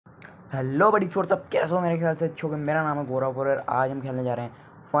Hello बड़ी छोर सब कैसे हो। मेरे ख्याल से अच्छे हो गए। मेरा नाम है गौरव और आज हम खेलने जा रहे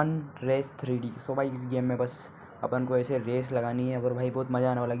हैं फन रेस 3D। सो भाई इस गेम में बस अपन को ऐसे रेस लगानी है और भाई बहुत मज़ा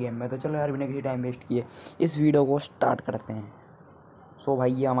आने वाला गेम में। तो चलो यार बिना किसी टाइम वेस्ट किए इस वीडियो को स्टार्ट करते हैं। सो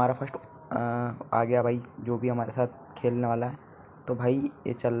भाई ये हमारा फर्स्ट आ गया भाई, जो भी हमारे साथ खेलने वाला है। तो भाई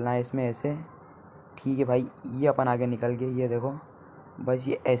ये चलना है इसमें ऐसे, ठीक है भाई। ये अपन आगे निकल गए, ये देखो बस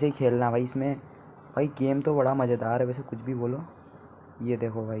ये ऐसे ही खेलना भाई इसमें। भाई गेम तो बड़ा मज़ेदार है वैसे, कुछ भी बोलो। ये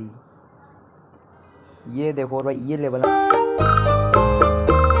देखो भाई, ये देखो भाई, ये लेवल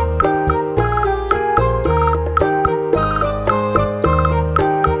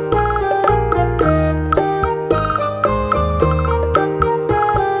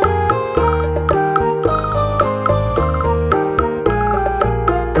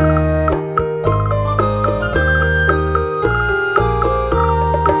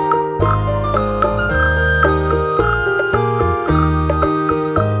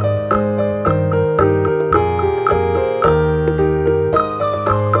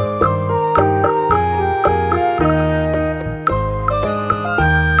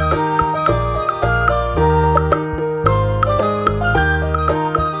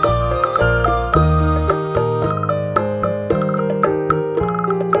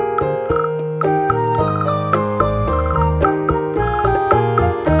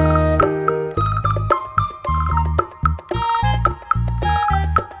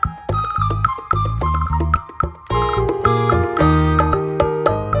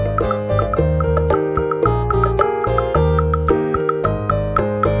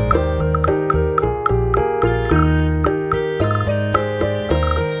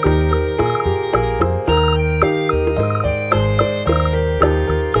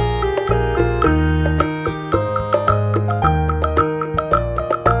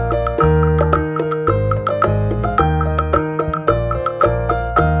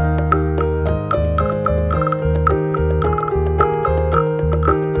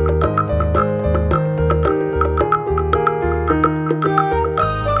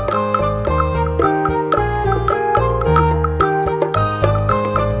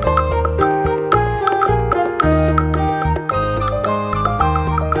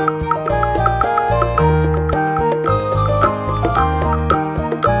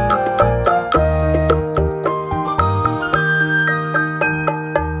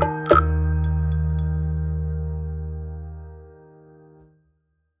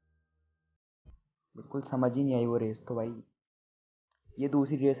बिल्कुल समझ ही नहीं आई वो रेस। तो भाई ये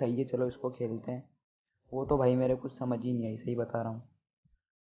दूसरी रेस आई है, चलो इसको खेलते हैं। वो तो भाई मेरे कुछ समझ ही नहीं आई, सही बता रहा हूँ।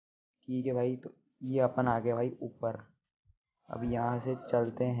 ठीक है भाई, तो ये अपन आ गए भाई ऊपर। अब यहाँ से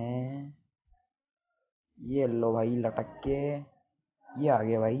चलते हैं, ये लो भाई लटक के ये आ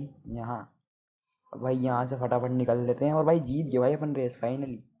गए भाई यहाँ। अब भाई यहाँ से फटाफट निकल लेते हैं और भाई जीत गए भाई अपन रेस,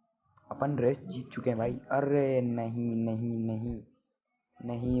 फाइनली अपन रेस जीत चुके हैं भाई। अरे नहीं नहीं नहीं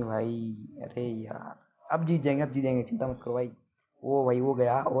नहीं भाई, अरे यार अब जीत जाएंगे, अब जीत जाएंगे, चिंता मत करो भाई। वो भाई वो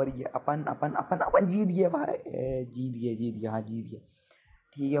गया और ये अपन अपन अपन अपन जीत गए भाई। जीत गए हाँ जीत गए।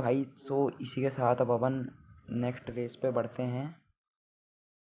 ठीक है भाई, सो इसी के साथ अब अपन नेक्स्ट रेस पे बढ़ते हैं।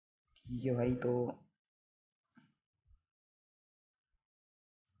 ठीक है भाई, तो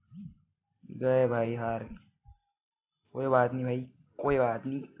गए भाई, हार गए। कोई बात नहीं भाई, कोई बात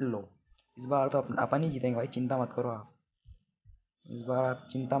नहीं। लो इस बार तो अपन ही जीतेंगे भाई, चिंता मत करो आप। इस बार आप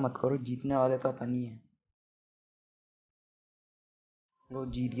चिंता मत करो, जीतने वाले तो अपन ही हैं। लो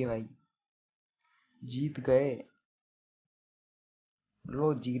जीत गए भाई, जीत गए।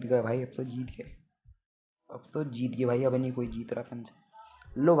 लो जीत गए भाई, अब तो जीत गए, अब तो जीत गए भाई। अब नहीं कोई जीत रहा अपन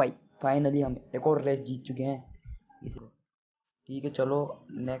से। लो भाई फाइनली हम एक और रेस जीत चुके हैं इसे। ठीक है चलो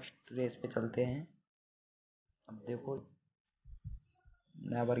नेक्स्ट रेस पे चलते हैं। अब देखो,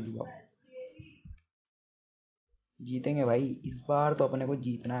 नेवर गिव अप, जीतेंगे भाई। इस बार तो अपने को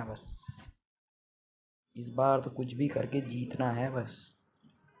जीतना है बस, इस बार तो कुछ भी करके जीतना है बस।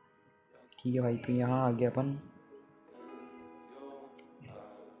 ठीक है भाई, तो यहाँ आ गया अपन।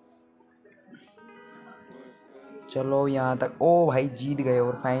 चलो यहाँ तक, ओ भाई जीत गए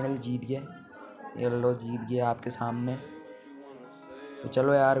और फाइनल जीत गए। ये लो जीत गए आपके सामने। तो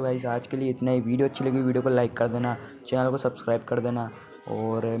चलो यार भाई आज के लिए इतना ही। वीडियो अच्छी लगी वीडियो को लाइक कर देना, चैनल को सब्सक्राइब कर देना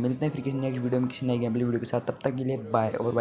और मिलते हैं फिर किसी नेक्स्ट वीडियो में किसी नई गेम प्ले वीडियो के साथ। तब तक के लिए बाय। और